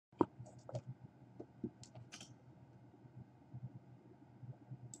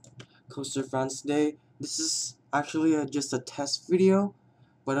coaster fans today. This is actually just a test video,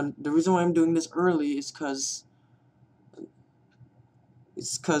 but the reason why I'm doing this early is because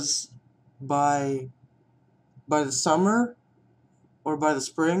by the summer or by the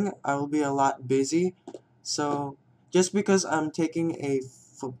spring I will be a lot busy. So just because I'm taking a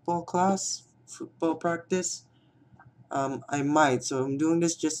football practice, I might. So I'm doing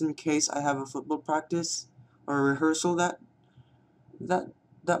this just in case I have a football practice or rehearsal that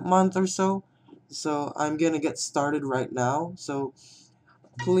that month or so. So I'm gonna get started right now. So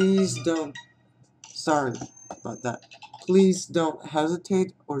please don't, sorry about that. Please don't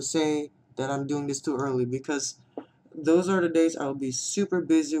hesitate or say that I'm doing this too early, because those are the days I'll be super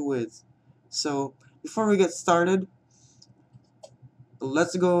busy with. So before we get started,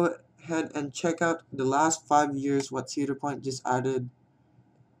 let's go ahead and check out the last 5 years what Cedar Point just added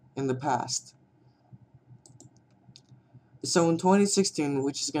in the past. So in 2016,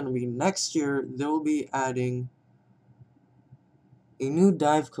 which is going to be next year, they'll be adding a new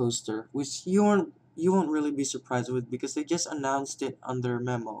dive coaster, which you won't really be surprised with because they just announced it on their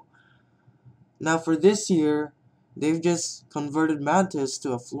memo. Now for this year, they've just converted Mantis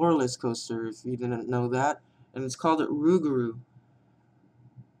to a floorless coaster, if you didn't know that, and it's called Rougarou.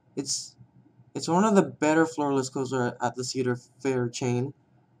 It's one of the better floorless coasters at the Cedar Fair chain,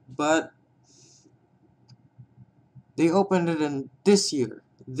 but they opened it in this year.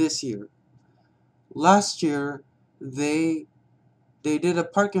 Last year, they did a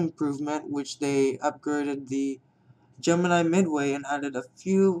park improvement, which they upgraded the Gemini Midway and added a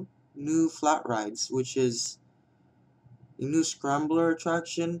few new flat rides, which is a new scrambler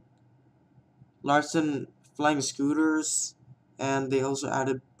attraction, Larson flying scooters, and they also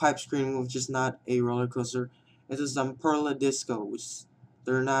added pipe screening, which is not a roller coaster. It is Zamperla Disco, which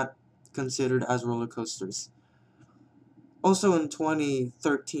they're not considered as roller coasters. Also in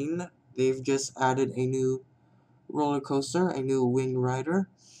 2013, they've just added a new roller coaster, a new wing rider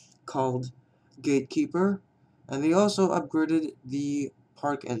called Gatekeeper, and they also upgraded the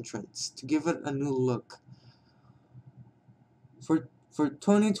park entrance to give it a new look. For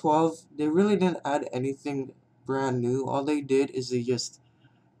 2012, they really didn't add anything brand new. All they did is they just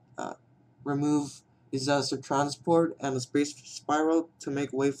remove disaster transport and a space spiral to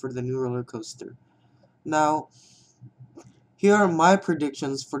make way for the new roller coaster. Now, here are my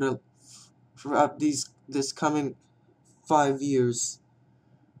predictions for this coming 5 years.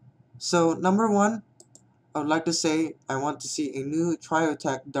 So number one, I would like to say I want to see a new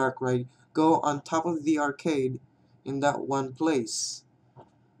Triotech dark ride go on top of the arcade in that one place.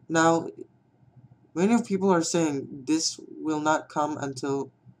 Now, many of people are saying this will not come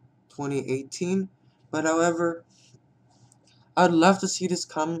until 2018, but however, I'd love to see this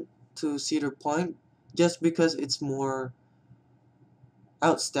come to Cedar Point just because it's more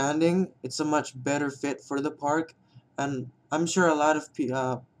outstanding. It's a much better fit for the park, and I'm sure a lot of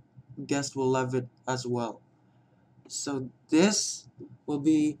guests will love it as well. So this will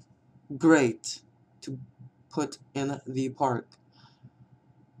be great to put in the park.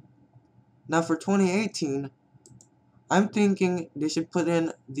 Now for 2018, I'm thinking they should put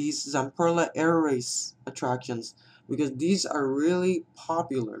in these Zamperla Air Race attractions because these are really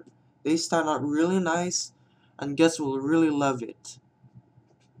popular. They stand out really nice and guests will really love it.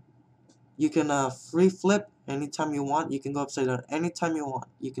 You can free flip anytime you want. You can go upside down anytime you want.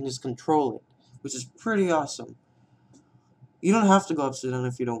 You can just control it, which is pretty awesome. You don't have to go upside down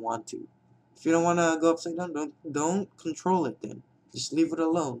if you don't want to. If you don't want to go upside down, don't control it then. Just leave it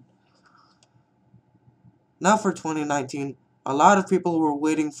alone. Now for 2019, a lot of people were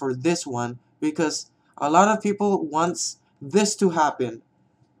waiting for this one because a lot of people wants this to happen.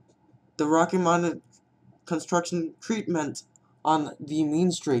 The Rocky Mountain construction treatment on the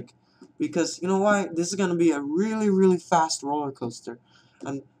Mean Streak. Because you know why? This is going to be a really fast roller coaster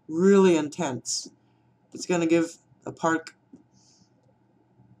and really intense. It's going to give the park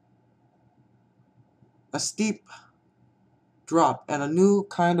a steep drop and a new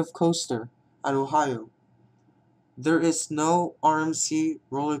kind of coaster at Ohio. There is no RMC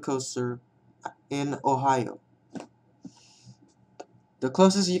roller coaster in Ohio. The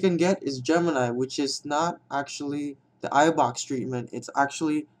closest you can get is Gemini, which is not actually the iBox treatment. It's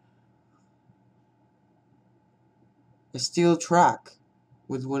actually a steel track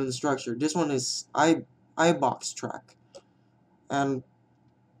with wooden structure. This one is iBox track. And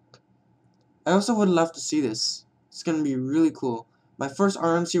I also would love to see this. It's going to be really cool. My first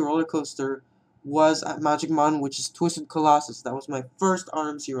RMC roller coaster was at Magic Mountain, which is Twisted Colossus. That was my first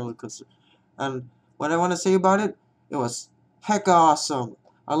RMC roller coaster. And what I want to say about it, it was heck awesome.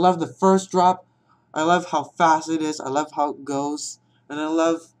 I love the first drop. I love how fast it is. I love how it goes. And I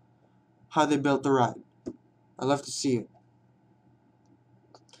love how they built the ride. I love to see it.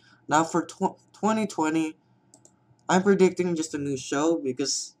 Now for 2020, I'm predicting just a new show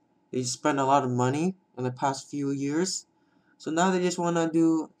because they spent a lot of money in the past few years. So now they just want to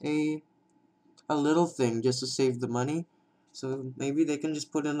do a little thing just to save the money. So maybe they can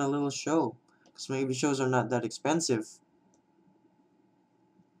just put in a little show, because maybe shows are not that expensive.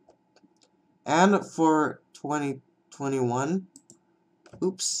 And for 2021,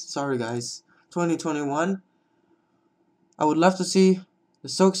 oops, sorry guys, 2021, I would love to see the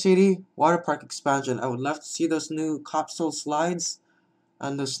Soak City water park expansion. I would love to see those new capsule slides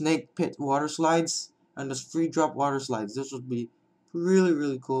and the snake pit water slides and the free drop water slides. This would be really,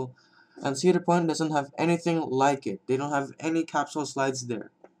 really cool. And Cedar Point doesn't have anything like it. They don't have any capsule slides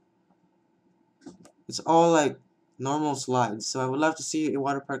there. It's all like normal slides. So I would love to see a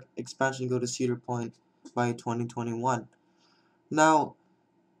water park expansion go to Cedar Point by 2021. Now,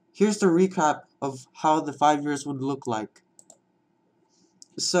 here's the recap of how the 5 years would look like.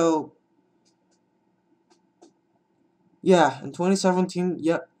 So, yeah, in 2017,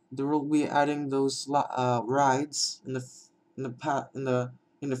 yep, they will be adding those rides in the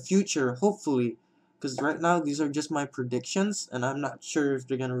future, hopefully, because right now these are just my predictions, and I'm not sure if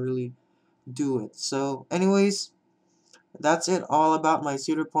they're gonna really do it. So, anyways, that's it all about my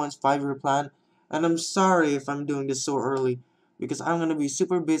Cedar Point's 5-year plan, and I'm sorry if I'm doing this so early, because I'm gonna be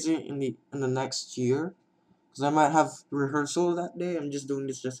super busy in the next year, because I might have rehearsal that day. I'm just doing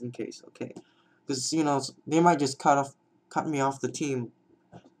this just in case, okay? Because they might just cut me off the team.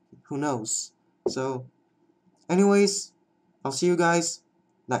 Who knows? So, anyways, I'll see you guys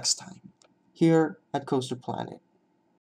next time here at Coaster Planet.